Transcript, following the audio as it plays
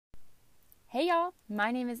Hey y'all,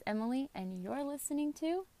 my name is Emily and you're listening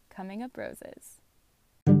to Coming Up Roses.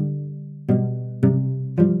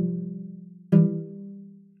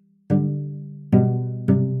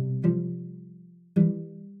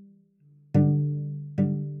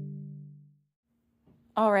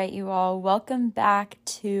 All right, you all, welcome back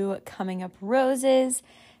to Coming Up Roses.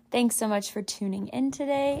 Thanks so much for tuning in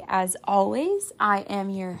today. As always, I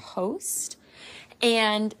am your host.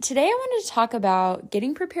 And today I wanted to talk about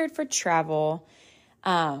getting prepared for travel,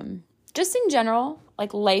 just in general,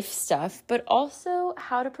 like life stuff, but also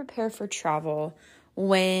how to prepare for travel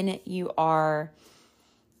when you are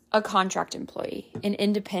a contract employee, an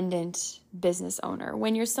independent business owner.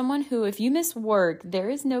 When you're someone who, if you miss work,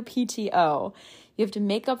 there is no PTO. You have to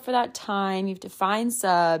make up for that time. You have to find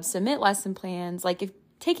subs, submit lesson plans. Like if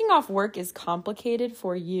taking off work is complicated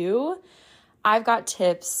for you, I've got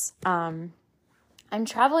tips. I'm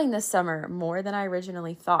traveling this summer more than I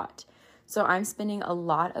originally thought. So I'm spending a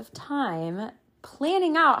lot of time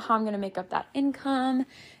planning out how I'm going to make up that income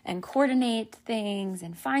and coordinate things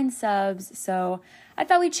and find subs. So I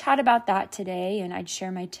thought we'd chat about that today, and I'd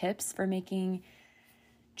share my tips for making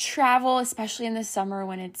travel, especially in the summer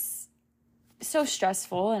when it's so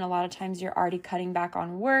stressful and a lot of times you're already cutting back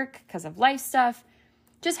on work because of life stuff,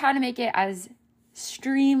 just how to make it as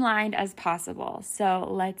streamlined as possible. So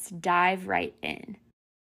let's dive right in.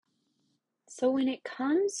 So when it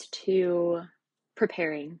comes to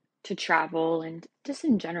preparing to travel and just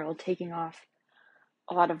in general taking off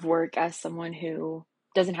a lot of work as someone who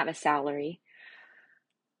doesn't have a salary,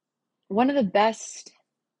 one of the best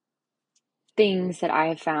things that I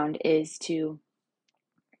have found is to,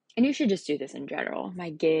 and you should just do this in general, my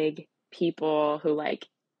gig people who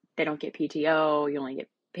they don't get PTO, you only get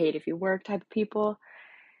paid if you work type of people,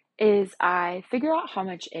 is I figure out how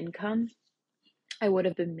much income I would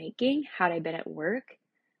have been making had I been at work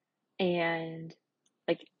and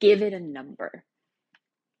give it a number.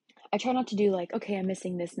 I try not to do okay, I'm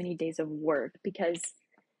missing this many days of work because,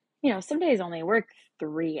 some days only work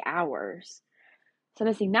 3 hours. So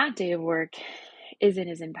missing that day of work isn't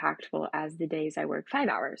as impactful as the days I work 5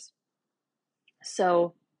 hours.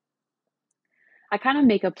 So I kind of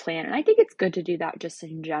make a plan, and I think it's good to do that just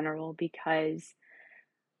in general because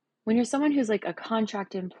when you're someone who's a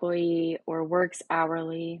contract employee or works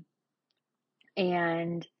hourly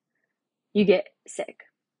and you get sick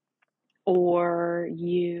or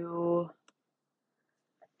you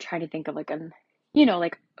try to think of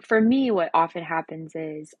for me, what often happens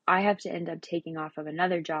is I have to end up taking off of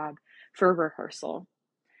another job for rehearsal,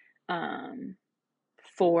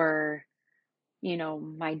 for,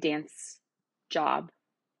 my dance job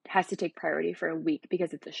has to take priority for a week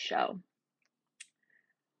because it's a show.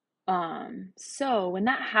 So when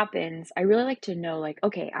that happens, I really like to know,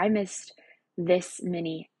 okay, I missed this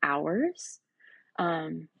many hours.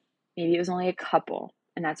 Maybe it was only a couple,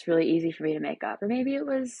 and that's really easy for me to make up. Or maybe it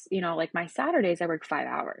was, my Saturdays, I work 5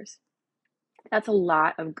 hours. That's a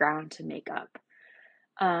lot of ground to make up.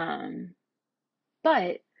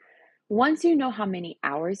 But once you know how many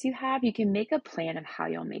hours you have, you can make a plan of how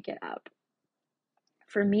you'll make it up.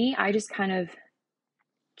 For me, I just kind of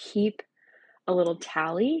keep a little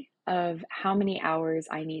tally of how many hours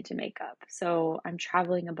I need to make up. So I'm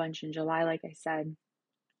traveling a bunch in July, like I said.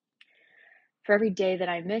 For every day that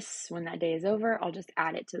I miss when that day is over, I'll just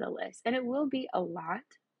add it to the list. And it will be a lot,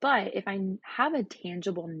 but if I have a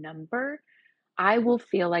tangible number, I will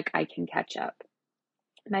feel like I can catch up.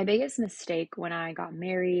 My biggest mistake when I got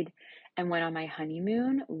married and went on my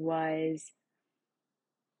honeymoon was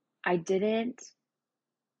I didn't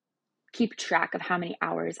keep track of how many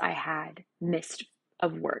hours I had missed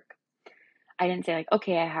of work. I didn't say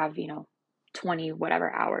okay, I have, 20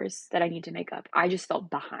 whatever hours that I need to make up. I just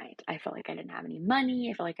felt behind. I felt like I didn't have any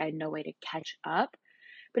money. I felt like I had no way to catch up.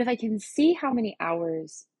 But if I can see how many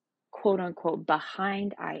hours, quote unquote,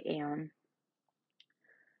 behind I am,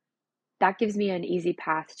 that gives me an easy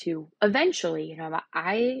path to eventually,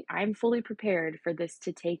 I'm fully prepared for this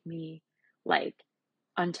to take me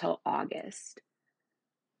until August.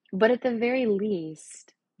 But at the very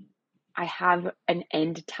least, I have an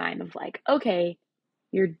end time of okay,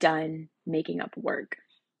 you're done making up work.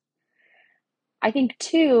 I think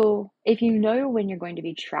too, if you know when you're going to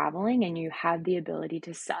be traveling and you have the ability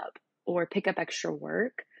to sub or pick up extra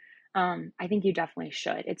work, I think you definitely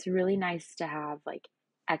should. It's really nice to have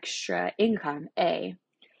extra income,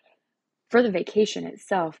 for the vacation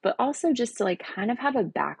itself, but also just to kind of have a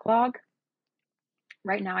backlog.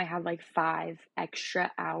 Right now I have 5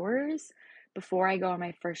 extra hours. Before I go on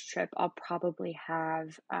my first trip, I'll probably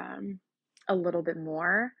have a little bit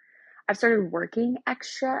more. I've started working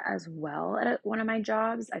extra as well at one of my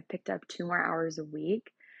jobs. I've picked up 2 more hours a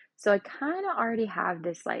week. So I kind of already have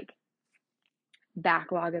this like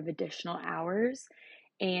backlog of additional hours.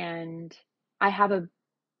 And I have a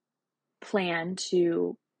plan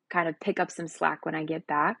to kind of pick up some slack when I get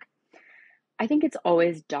back. I think it's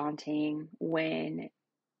always daunting when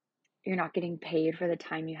you're not getting paid for the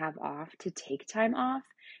time you have off to take time off.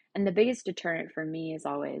 And the biggest deterrent for me is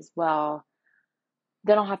always, well,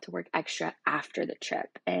 then I'll have to work extra after the trip.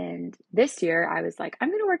 And this year I was like, I'm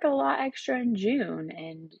going to work a lot extra in June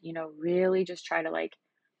and, really just try to like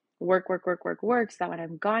work so that when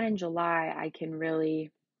I'm gone in July, I can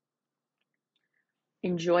really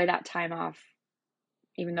enjoy that time off,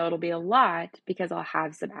 even though it'll be a lot because I'll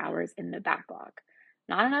have some hours in the backlog.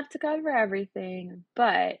 Not enough to cover everything,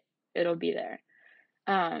 but it'll be there.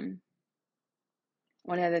 One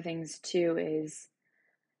of the other things too is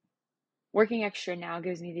working extra now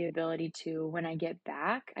gives me the ability to, when I get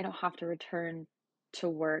back, I don't have to return to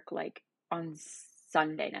work like on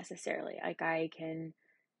Sunday necessarily. Like I can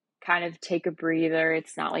kind of take a breather.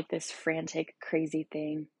 It's not like this frantic, crazy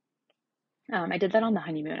thing. I did that on the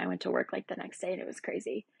honeymoon. I went to work like the next day and it was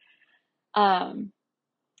crazy. When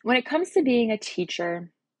it comes to being a teacher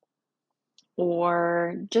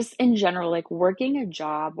or just in general, like working a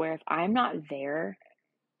job where if I'm not there,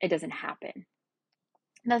 it doesn't happen.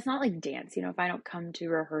 That's not like dance, if I don't come to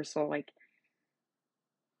rehearsal, like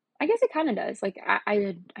I guess it kind of does. Like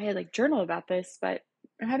I had like journal about this, but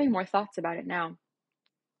I'm having more thoughts about it now.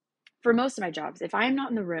 For most of my jobs, if I am not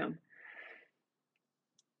in the room,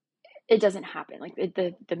 it doesn't happen. Like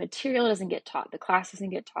the material doesn't get taught, the class doesn't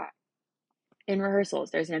get taught. In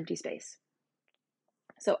rehearsals, there's an empty space.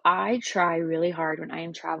 So I try really hard when I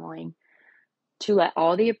am traveling to let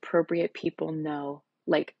all the appropriate people know,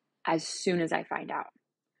 like as soon as I find out.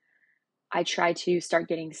 I try to start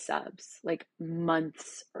getting subs like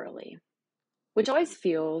months early, which always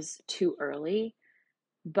feels too early,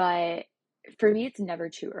 but for me, it's never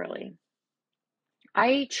too early.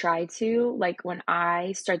 I try to, like when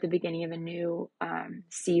I start the beginning of a new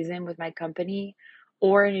season with my company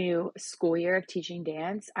or a new school year of teaching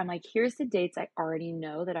dance, I'm like, here's the dates I already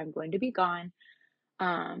know that I'm going to be gone.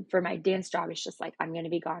 For my dance job, it's just like, I'm going to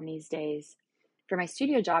be gone these days. For my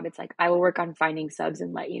studio job, it's like, I will work on finding subs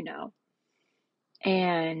and let you know.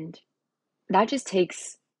 And that just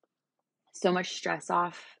takes so much stress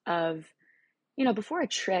off of, before a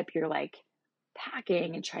trip, you're like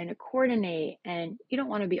packing and trying to coordinate, and you don't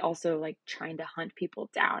want to be also like trying to hunt people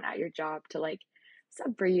down at your job to like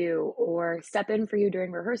sub for you or step in for you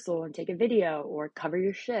during rehearsal and take a video or cover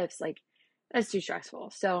your shifts. Like that's too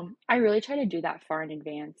stressful. So I really try to do that far in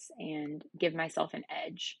advance and give myself an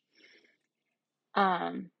edge.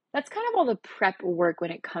 That's kind of all the prep work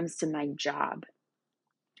when it comes to my job.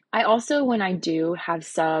 I also, when I do have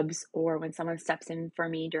subs or when someone steps in for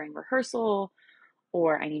me during rehearsal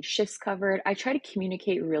or I need shifts covered, I try to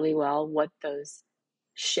communicate really well what those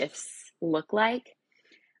shifts look like.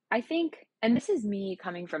 I think, and this is me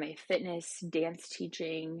coming from a fitness dance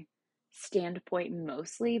teaching standpoint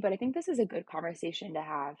mostly, but I think this is a good conversation to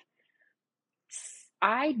have.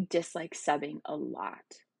 I dislike subbing a lot.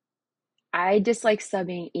 I dislike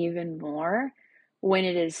subbing even more when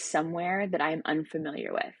it is somewhere that I'm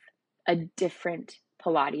unfamiliar with, a different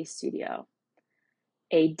Pilates studio,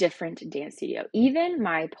 a different dance studio. Even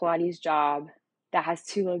my Pilates job that has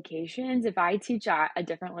 2 locations, if I teach at a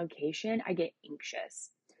different location, I get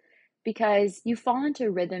anxious because you fall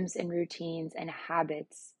into rhythms and routines and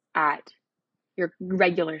habits at your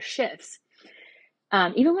regular shifts.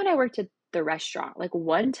 Even when I worked at the restaurant, like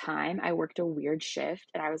one time I worked a weird shift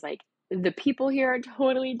and I was like, the people here are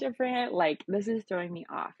totally different. Like this is throwing me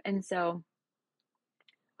off. And so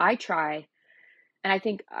I try, and I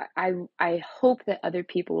think I hope that other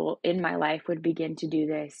people in my life would begin to do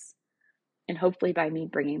this. And hopefully by me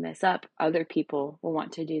bringing this up, other people will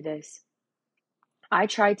want to do this. I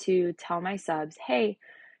try to tell my subs, hey,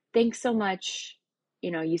 thanks so much.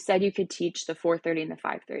 You said you could teach the 4:30 and the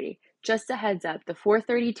 5:30. Just a heads up, the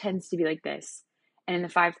 4:30 tends to be like this. And in the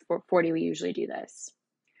 5:40, we usually do this.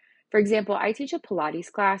 For example, I teach a Pilates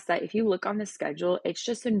class that if you look on the schedule, it's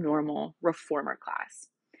just a normal reformer class.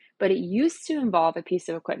 But it used to involve a piece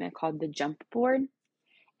of equipment called the jump board.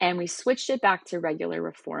 And we switched it back to regular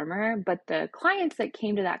reformer, but the clients that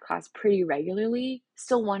came to that class pretty regularly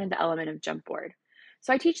still wanted the element of jump board.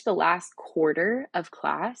 So I teach the last quarter of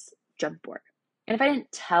class jump board. And if I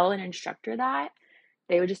didn't tell an instructor that,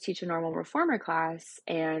 they would just teach a normal reformer class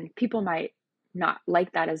and people might not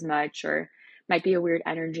like that as much or might be a weird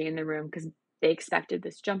energy in the room because they expected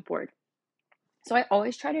this jump board. So I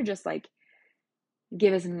always try to just like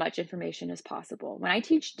give as much information as possible. When I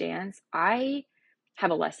teach dance, I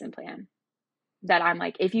have a lesson plan that I'm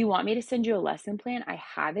like, if you want me to send you a lesson plan, I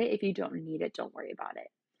have it. If you don't need it, don't worry about it.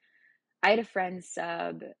 I had a friend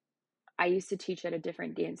sub. I used to teach at a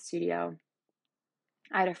different dance studio.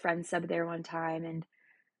 I had a friend sub there one time, and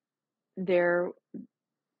there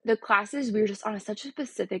the classes, we were just on such a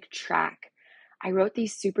specific track. I wrote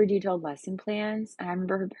these super detailed lesson plans, and I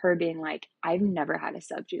remember her being like, I've never had a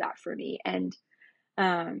sub do that for me. And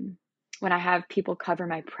when I have people cover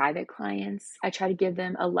my private clients, I try to give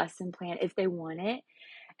them a lesson plan if they want it.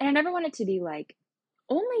 And I never want it to be like,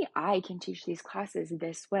 only I can teach these classes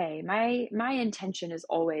this way. My intention is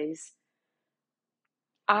always,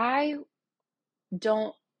 I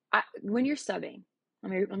don't when you're subbing,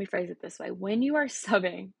 let me phrase it this way. When you are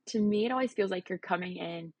subbing, to me it always feels like you're coming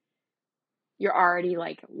in, you're already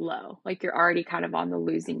like low, like you're already kind of on the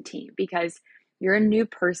losing team, because you're a new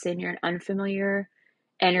person, you're an unfamiliar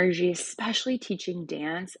energy, especially teaching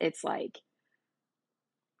dance. It's like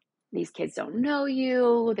these kids don't know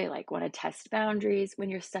you. They like want to test boundaries. When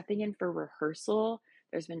you're stepping in for rehearsal,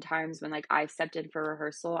 there's been times when like I've stepped in for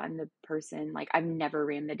rehearsal and the person, like I've never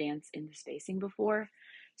ran the dance in the spacing before.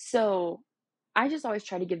 So I just always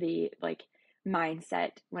try to give the like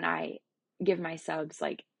mindset when I give my subs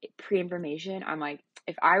like pre-information. I'm like,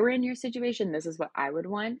 if I were in your situation, this is what I would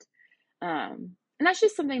want. And that's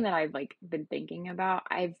just something that I've like been thinking about.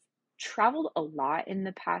 I've traveled a lot in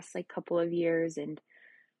the past like couple of years, and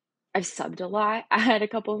I've subbed a lot at a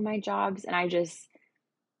couple of my jobs, and I just,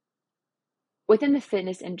 within the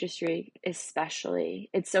fitness industry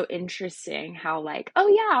especially, it's so interesting how like, oh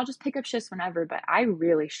yeah, I'll just pick up shifts whenever, but I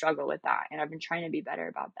really struggle with that, and I've been trying to be better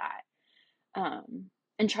about that,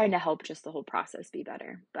 and trying to help just the whole process be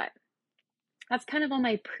better. But that's kind of all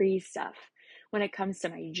my pre stuff when it comes to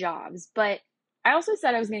my jobs. But I also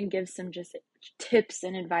said I was going to give some just tips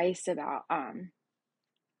and advice about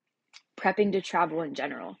prepping to travel in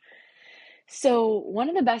general. So one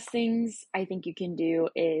of the best things I think you can do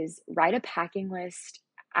is write a packing list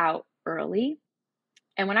out early.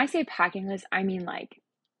 And when I say packing list, I mean like,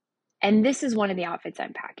 and this is one of the outfits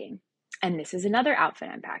I'm packing, and this is another outfit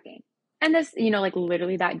I'm packing. And this, like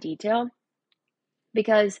literally that detail,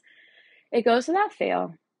 because it goes without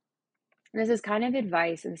fail. And this is kind of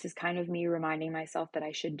advice, and this is kind of me reminding myself that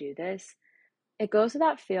I should do this. It goes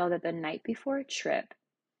without fail that the night before a trip,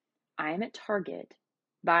 I am at Target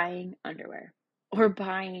buying underwear or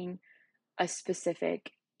buying a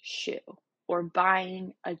specific shoe or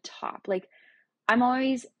buying a top. Like, I'm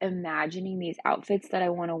always imagining these outfits that I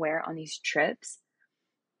want to wear on these trips,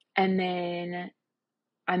 and then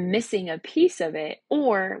I'm missing a piece of it,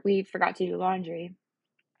 or we forgot to do laundry,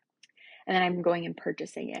 and then I'm going and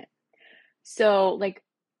purchasing it. So like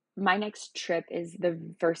my next trip is the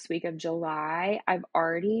first week of July. I've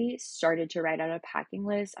already started to write out a packing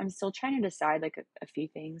list. I'm still trying to decide like a few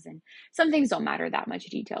things, and some things don't matter that much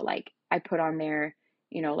detail. Like I put on there,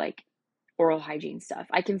 like oral hygiene stuff.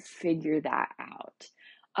 I can figure that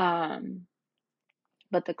out.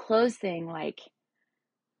 But the clothes thing, like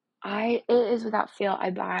it is without fail, I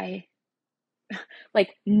buy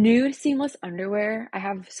like nude seamless underwear. I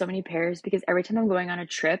have so many pairs because every time I'm going on a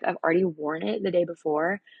trip, I've already worn it the day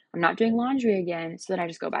before. I'm not doing laundry again, so then I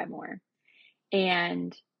just go buy more.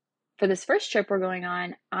 And for this first trip we're going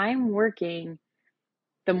on, I'm working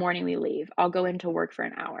the morning we leave. I'll go into work for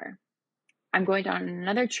an hour. I'm going on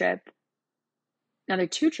another trip, another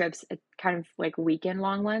 2 trips, kind of like weekend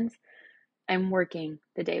long ones. I'm working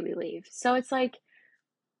the day we leave. So it's like,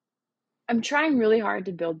 I'm trying really hard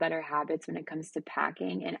to build better habits when it comes to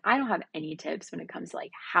packing, and I don't have any tips when it comes to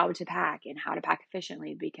like how to pack and how to pack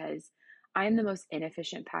efficiently, because I am the most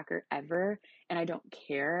inefficient packer ever, and I don't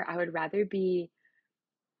care. I would rather be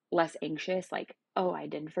less anxious, like, oh, I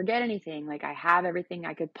didn't forget anything, like I have everything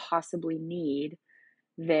I could possibly need,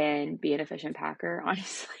 than be an efficient packer.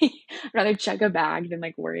 Honestly, I'd rather check a bag than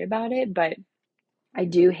like worry about it. But I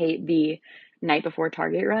do hate the night before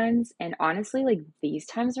Target runs. And honestly, like these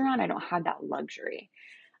times around, I don't have that luxury.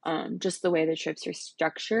 Just the way the trips are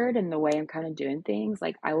structured and the way I'm kind of doing things,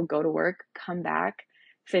 like I will go to work, come back,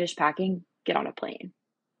 finish packing, get on a plane.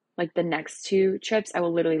 Like the next 2 trips, I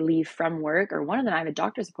will literally leave from work, or one of them I have a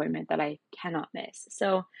doctor's appointment that I cannot miss.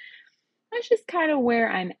 So that's just kind of where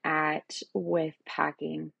I'm at with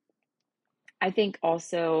packing. I think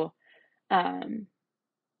also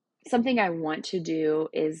something I want to do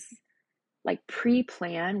is like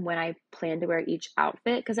pre-plan when I plan to wear each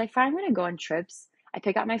outfit, because I find when I go on trips, I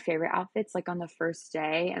pick out my favorite outfits like on the first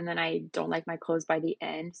day, and then I don't like my clothes by the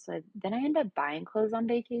end. So then I end up buying clothes on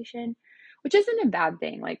vacation, which isn't a bad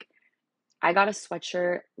thing. Like I got a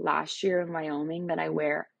sweatshirt last year in Wyoming that I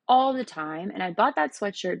wear all the time. And I bought that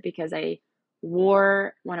sweatshirt because I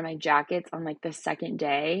wore one of my jackets on like the second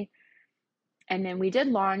day. And then we did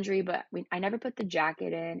laundry, but I never put the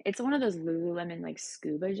jacket in. It's one of those Lululemon like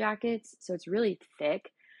scuba jackets. So it's really thick.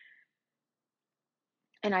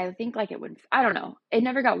 And I think like it would, I don't know. It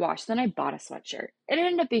never got washed. Then I bought a sweatshirt. It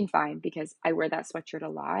ended up being fine because I wear that sweatshirt a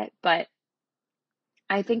lot. But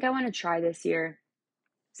I think I want to try this year,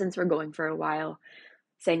 since we're going for a while,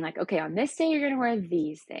 saying like, okay, on this day, you're going to wear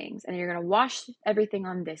these things and you're going to wash everything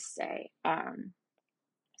on this day.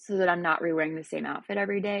 So that I'm not re-wearing the same outfit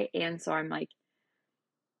every day. And so I'm like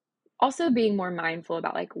also being more mindful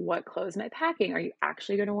about like what clothes am I packing? Are you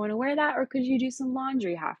actually going to want to wear that? Or could you do some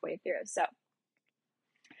laundry halfway through? So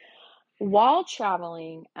while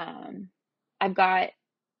traveling, I've got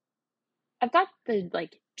the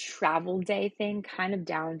like travel day thing kind of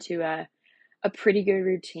down to a pretty good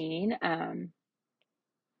routine. And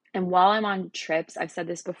while I'm on trips, I've said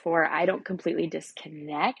this before, I don't completely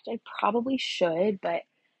disconnect. I probably should, but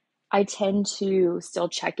I tend to still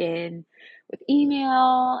check in with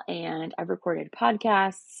email, and I've recorded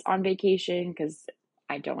podcasts on vacation because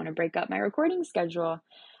I don't want to break up my recording schedule.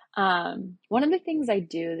 One of the things I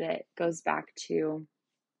do that goes back to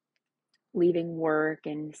leaving work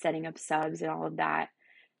and setting up subs and all of that,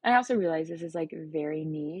 and I also realize this is like very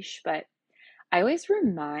niche, but I always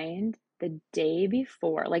remind the day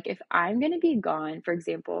before, like if I'm going to be gone, for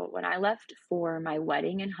example, when I left for my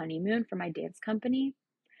wedding and honeymoon for my dance company,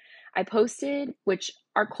 I posted, which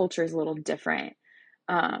our culture is a little different.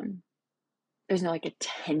 Um, there's no like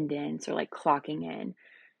attendance or like clocking in.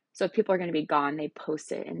 So if people are going to be gone, they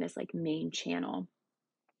post it in this like main channel.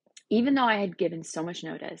 Even though I had given so much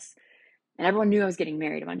notice and everyone knew I was getting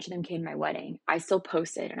married, a bunch of them came to my wedding, I still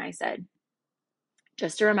posted and I said,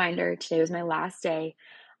 just a reminder, today was my last day.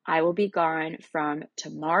 I will be gone from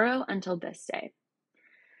tomorrow until this day.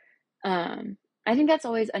 I think that's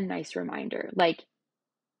always a nice reminder. Like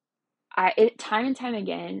time and time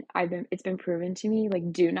again, it's been proven to me,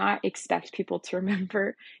 like, do not expect people to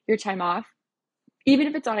remember your time off, even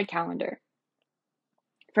if it's on a calendar.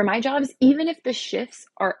 For my jobs, even if the shifts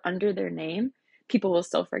are under their name, people will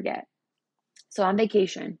still forget. So on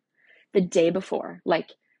vacation, the day before, like,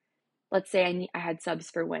 let's say I had subs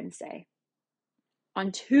for Wednesday.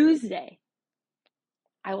 On Tuesday,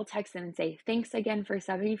 I will text them and say, thanks again for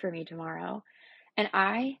subbing for me tomorrow. And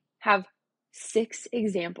I have 6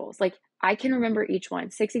 examples. Like I can remember each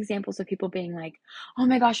one, 6 examples of people being like, oh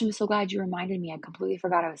my gosh, I'm so glad you reminded me. I completely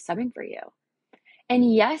forgot I was subbing for you.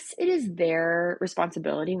 And yes, it is their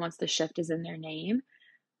responsibility once the shift is in their name,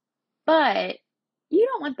 but you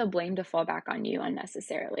don't want the blame to fall back on you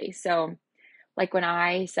unnecessarily. So like when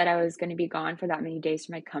I said I was going to be gone for that many days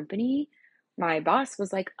for my company, my boss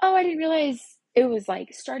was like, oh, I didn't realize it was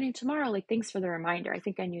like starting tomorrow. Like, thanks for the reminder. I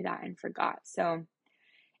think I knew that and forgot. So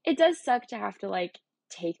it does suck to have to like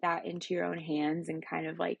take that into your own hands and kind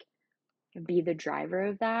of like be the driver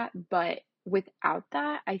of that. But without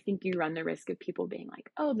that, I think you run the risk of people being like,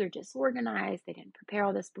 oh, they're disorganized. They didn't prepare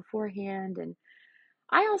all this beforehand. And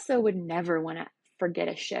I also would never want to forget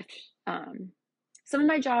a shift. Some of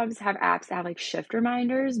my jobs have apps that have like shift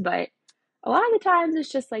reminders, but a lot of the times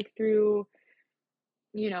it's just like through,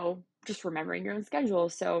 just remembering your own schedule.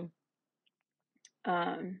 So,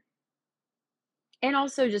 um, and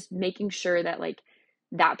also just making sure that like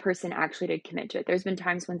that person actually did commit to it. There's been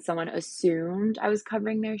times when someone assumed I was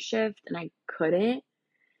covering their shift and I couldn't,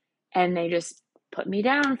 and they just put me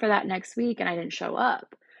down for that next week and I didn't show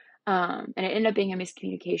up. And it ended up being a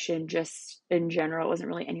miscommunication just in general. It wasn't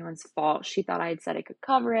really anyone's fault. She thought I had said I could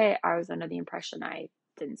cover it. I was under the impression I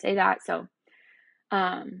didn't say that. So,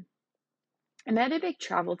 another big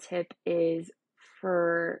travel tip is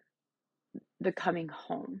for the coming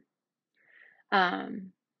home.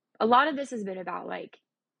 A lot of this has been about like,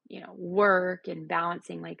 work and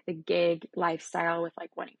balancing like the gig lifestyle with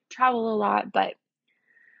like wanting to travel a lot. But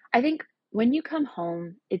I think when you come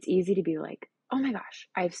home, it's easy to be like, oh my gosh,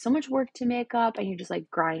 I have so much work to make up. And you just like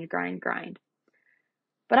grind, grind, grind.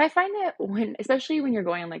 But I find that especially when you're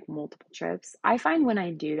going on like multiple trips, I find when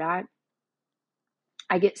I do that,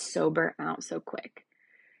 I get so burnt out so quick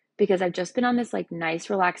because I've just been on this like nice,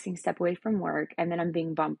 relaxing step away from work. And then I'm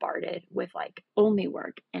being bombarded with like only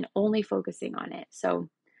work and only focusing on it. So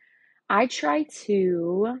I try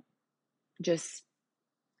to just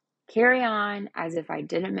carry on as if I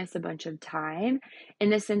didn't miss a bunch of time, in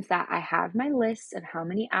the sense that I have my list of how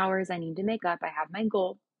many hours I need to make up. I have my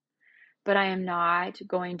goal, but I am not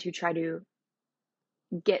going to try to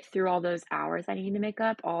get through all those hours I need to make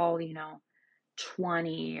up, all,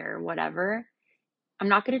 20 or whatever. I'm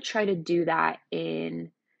not going to try to do that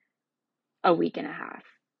in a week and a half.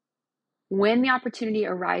 When the opportunity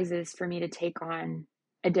arises for me to take on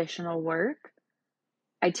additional work,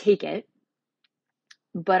 I take it,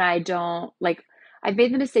 but I don't like, I've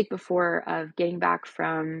made the mistake before of getting back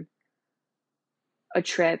from a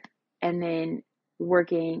trip and then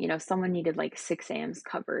working, someone needed like 6 a.m.s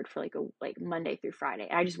covered for like Monday through Friday.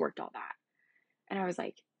 And I just worked all that. And I was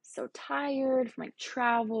like so tired from like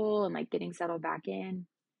travel and like getting settled back in.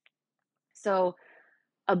 So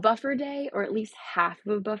a buffer day, or at least half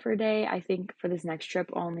of a buffer day, I think for this next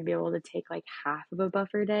trip, I'll only be able to take like half of a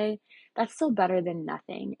buffer day. That's still better than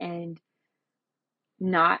nothing. And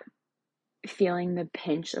not feeling the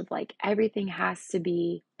pinch of like everything has to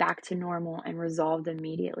be back to normal and resolved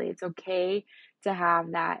immediately. It's okay to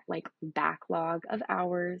have that like backlog of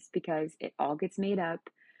hours because it all gets made up.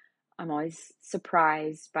 I'm always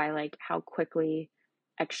surprised by like how quickly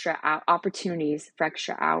extra opportunities for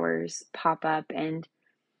extra hours pop up, and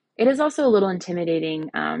it is also a little intimidating.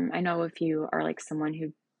 I know if you are like someone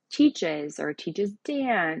who teaches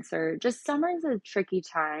dance, or just summer is a tricky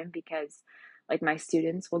time because like my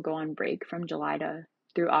students will go on break from July to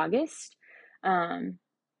through August. And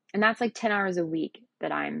that's like 10 hours a week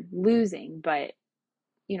that I'm losing, but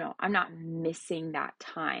I'm not missing that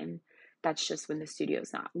time. That's just when the studio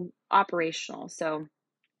is not operational. So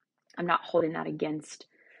I'm not holding that against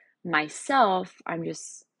myself. I'm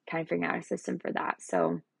just kind of figuring out a system for that.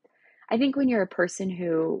 So I think when you're a person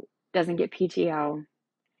who doesn't get PTO,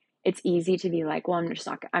 it's easy to be like, well, I'm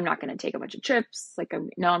not going to take a bunch of trips. Like,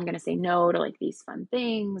 I'm going to say no to like these fun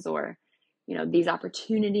things, or, these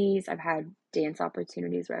opportunities. I've had dance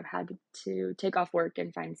opportunities where I've had to take off work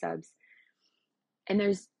and find subs. And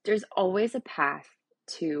there's always a path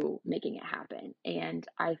to making it happen. And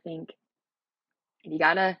I think if you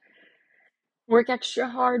got to work extra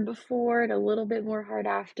hard before and a little bit more hard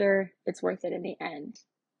after, it's worth it in the end.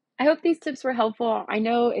 I hope these tips were helpful. I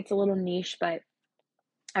know it's a little niche, but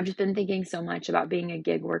I've just been thinking so much about being a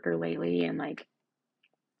gig worker lately and like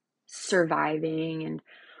surviving and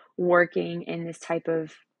working in this type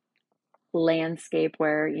of landscape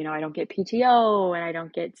where, I don't get PTO and I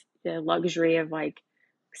don't get the luxury of like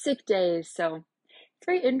sick days. So it's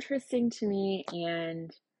very interesting to me,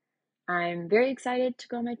 and I'm very excited to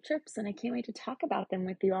go on my trips, and I can't wait to talk about them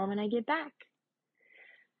with you all when I get back.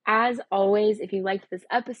 As always, if you liked this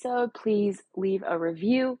episode, please leave a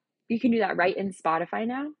review. You can do that right in Spotify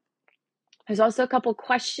now. There's also a couple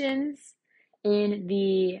questions in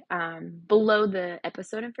the below the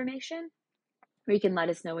episode information where you can let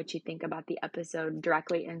us know what you think about the episode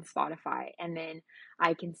directly in Spotify, and then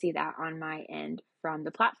I can see that on my end from the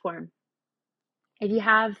platform. If you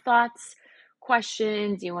have thoughts,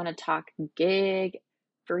 questions, you want to talk gig,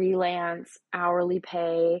 freelance, hourly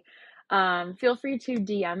pay, feel free to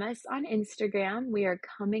DM us on Instagram. We are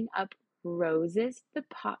Coming Up Roses,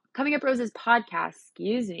 Coming Up Roses podcast,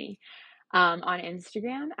 on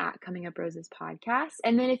Instagram at Coming Up Roses podcast.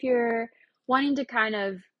 And then if you're wanting to kind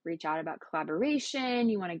of reach out about collaboration,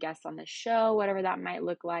 you want to guest on the show, whatever that might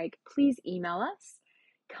look like, please email us,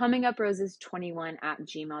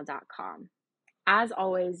 cominguproses21@gmail.com. As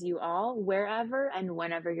always, you all, wherever and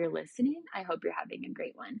whenever you're listening, I hope you're having a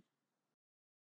great one.